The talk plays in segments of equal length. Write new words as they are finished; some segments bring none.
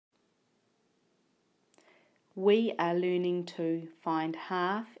We are learning to find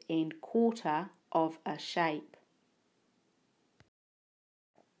half and quarter of a shape.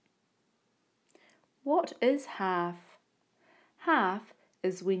 What is half? Half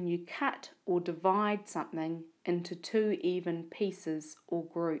is when you cut or divide something into two even pieces or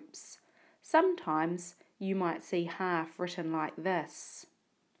groups. Sometimes you might see half written like this.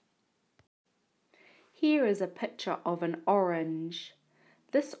 Here is a picture of an orange.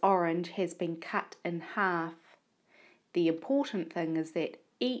 This orange has been cut in half. The important thing is that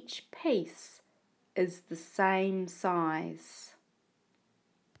each piece is the same size.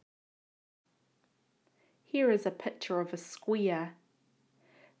 Here is a picture of a square.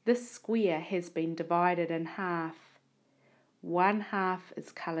 This square has been divided in half. One half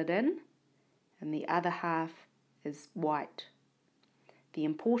is coloured in and the other half is white. The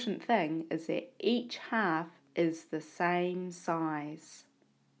important thing is that each half is the same size.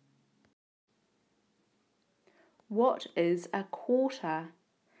 What is a quarter?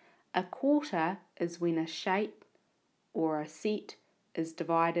 A quarter is when a shape or a set is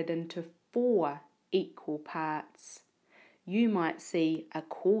divided into 4 equal parts. You might see a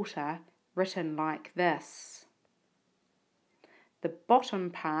quarter written like this. The bottom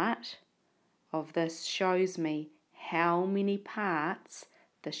part of this shows me how many parts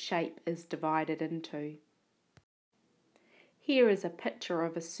the shape is divided into. Here is a picture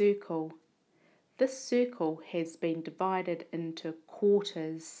of a circle. This circle has been divided into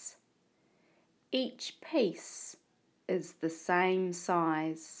quarters. Each piece is the same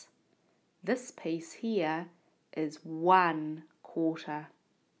size. This piece here is 1 quarter.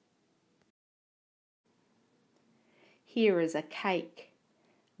 Here is a cake.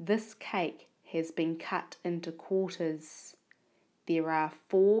 This cake has been cut into quarters. There are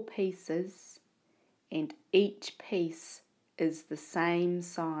 4 pieces and each piece is the same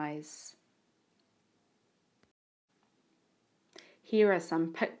size. Here are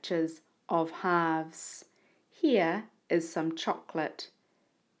some pictures of halves. Here is some chocolate.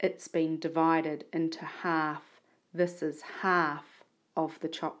 It's been divided into half. This is half of the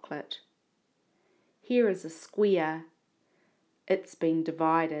chocolate. Here is a square. It's been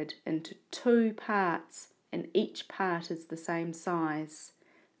divided into 2 parts and each part is the same size.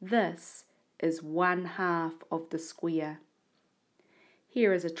 This is 1/2 of the square.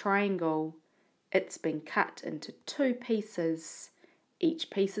 Here is a triangle. It's been cut into 2 pieces.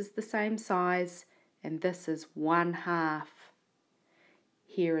 Each piece is the same size and this is 1/2.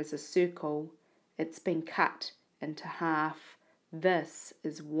 Here is a circle. It's been cut into half. This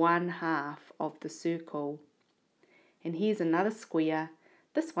is 1/2 of the circle. And here's another square.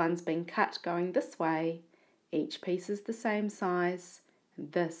 This one's been cut going this way. Each piece is the same size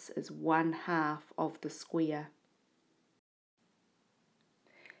and this is 1/2 of the square.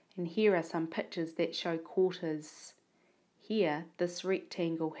 And here are some pictures that show quarters. Here, this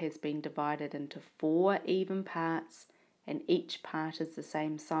rectangle has been divided into 4 even parts and each part is the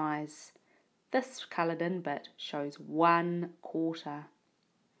same size. This coloured in bit shows 1 quarter.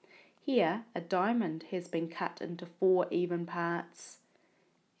 Here, a diamond has been cut into 4 even parts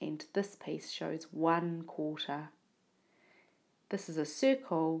and this piece shows 1 quarter. This is a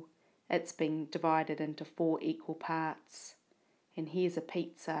circle. It's been divided into 4 equal parts. And here's a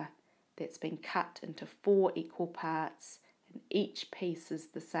pizza that's been cut into 4 equal parts and each piece is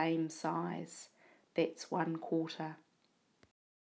the same size. That's 1 quarter.